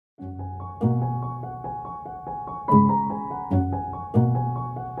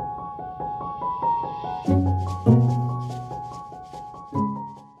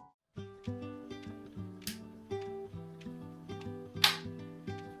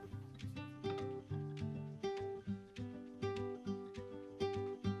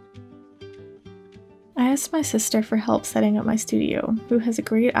I asked my sister for help setting up my studio, who has a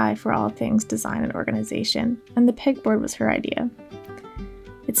great eye for all things design and organization, and the pegboard was her idea.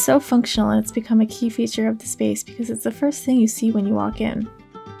 It's so functional and it's become a key feature of the space because it's the first thing you see when you walk in.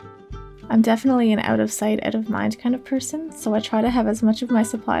 I'm definitely an out of sight, out of mind kind of person, so I try to have as much of my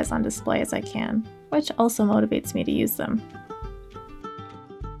supplies on display as I can, which also motivates me to use them.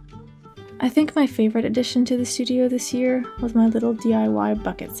 I think my favorite addition to the studio this year was my little DIY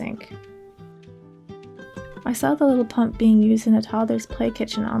bucket sink. I saw the little pump being used in a toddler's play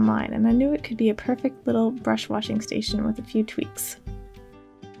kitchen online, and I knew it could be a perfect little brush washing station with a few tweaks.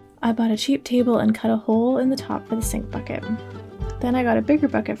 I bought a cheap table and cut a hole in the top for the sink bucket. Then I got a bigger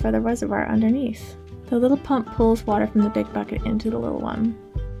bucket for the reservoir underneath. The little pump pulls water from the big bucket into the little one.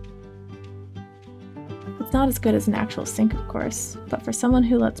 It's not as good as an actual sink, of course, but for someone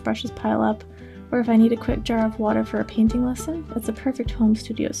who lets brushes pile up, or if I need a quick jar of water for a painting lesson, it's a perfect home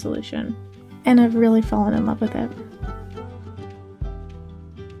studio solution. And I've really fallen in love with it.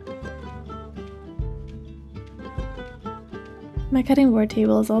 My cutting board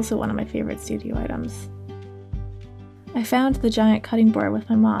table is also one of my favorite studio items. I found the giant cutting board with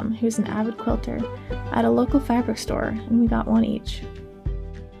my mom, who's an avid quilter, at a local fabric store, and we got one each.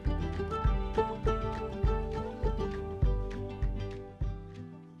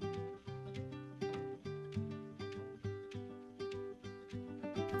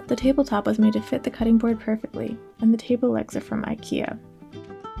 The tabletop was made to fit the cutting board perfectly, and the table legs are from Aquire.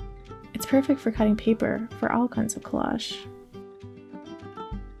 It's perfect for cutting paper for all kinds of collage.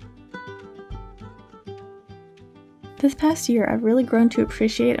 This past year, I've really grown to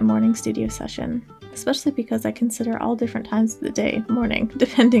appreciate a morning studio session, especially because I consider all different times of the day morning,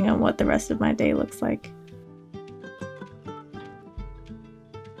 depending on what the rest of my day looks like.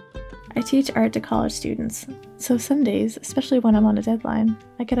 I teach art to college students, so some days, especially when I'm on a deadline,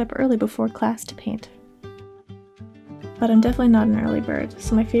 I get up early before class to paint. But I'm definitely not an early bird,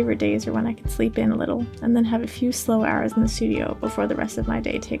 so my favorite days are when I can sleep in a little and then have a few slow hours in the studio before the rest of my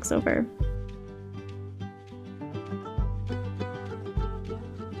day takes over.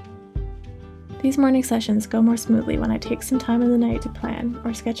 These morning sessions go more smoothly when I take some time in the night to plan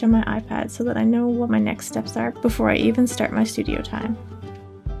or sketch on my iPad so that I know what my next steps are before I even start my studio time.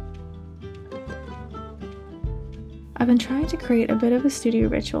 I've been trying to create a bit of a studio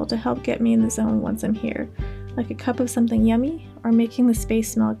ritual to help get me in the zone once I'm here, like a cup of something yummy or making the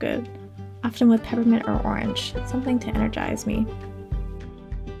space smell good, often with peppermint or orange, something to energize me.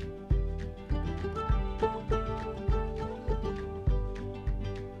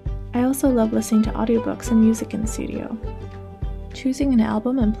 I also love listening to audiobooks and music in the studio. Choosing an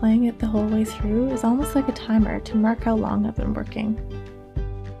album and playing it the whole way through is almost like a timer to mark how long I've been working.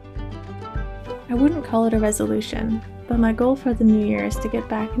 I wouldn't call it a resolution, but my goal for the new year is to get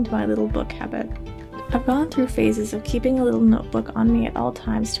back into my little book habit. I've gone through phases of keeping a little notebook on me at all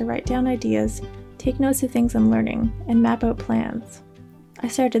times to write down ideas, take notes of things I'm learning, and map out plans. I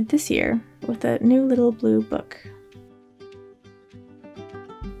started this year with a new little blue book.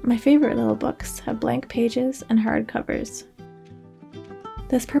 My favorite little books have blank pages and hard covers.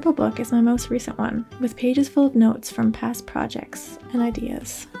 This purple book is my most recent one, with pages full of notes from past projects and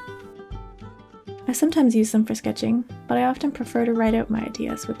ideas. I sometimes use them for sketching, but I often prefer to write out my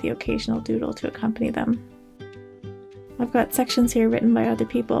ideas with the occasional doodle to accompany them. I've got sections here written by other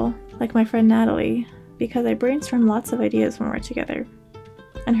people, like my friend Natalie, because I brainstorm lots of ideas when we're together,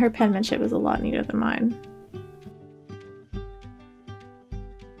 and her penmanship is a lot neater than mine.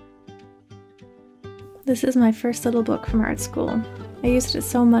 This is my first little book from art school. I used it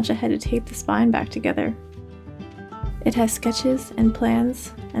so much I had to tape the spine back together. It has sketches and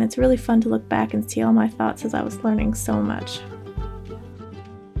plans, and it's really fun to look back and see all my thoughts as I was learning so much.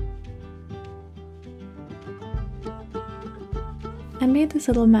 I made this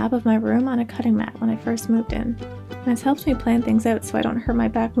little map of my room on a cutting mat when I first moved in, and it's helped me plan things out so I don't hurt my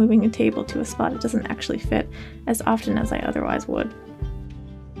back moving a table to a spot it doesn't actually fit as often as I otherwise would.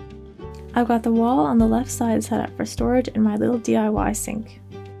 I've got the wall on the left side set up for storage and my little DIY sink.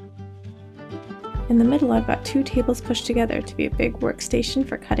 In the middle, I've got two tables pushed together to be a big workstation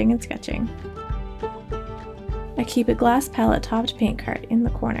for cutting and sketching. I keep a glass palette-topped paint cart in the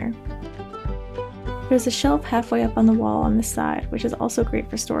corner. There's a shelf halfway up on the wall on this side, which is also great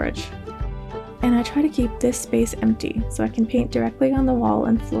for storage. And I try to keep this space empty so I can paint directly on the wall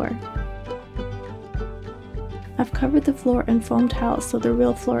and floor. I've covered the floor in foam tiles so the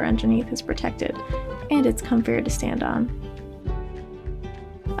real floor underneath is protected, and it's comfier to stand on.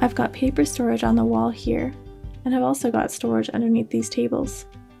 I've got paper storage on the wall here, and I've also got storage underneath these tables.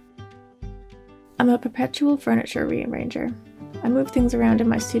 I'm a perpetual furniture rearranger. I move things around in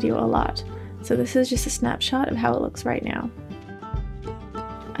my studio a lot, So this is just a snapshot of how it looks right now.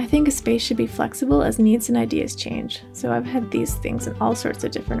 I think a space should be flexible as needs and ideas change, so I've had these things in all sorts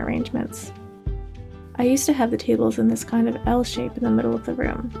of different arrangements. I used to have the tables in this kind of L shape in the middle of the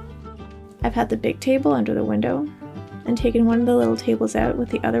room. I've had the big table under the window, and taken one of the little tables out with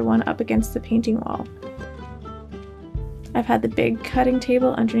the other one up against the painting wall. I've had the big cutting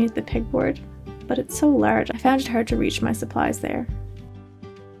table underneath the pegboard, but it's so large I found it hard to reach my supplies there.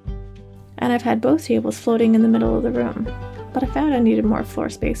 And I've had both tables floating in the middle of the room, but I found I needed more floor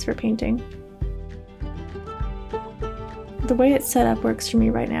space for painting. The way it's set up works for me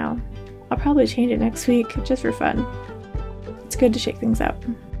right now. I'll probably change it next week, just for fun. It's good to shake things up.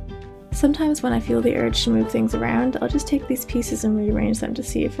 Sometimes when I feel the urge to move things around, I'll just take these pieces and rearrange them to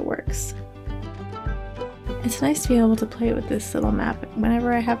see if it works. It's nice to be able to play with this little map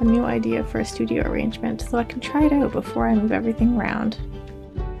whenever I have a new idea for a studio arrangement, so I can try it out before I move everything around.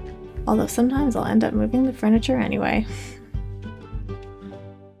 Although sometimes I'll end up moving the furniture anyway.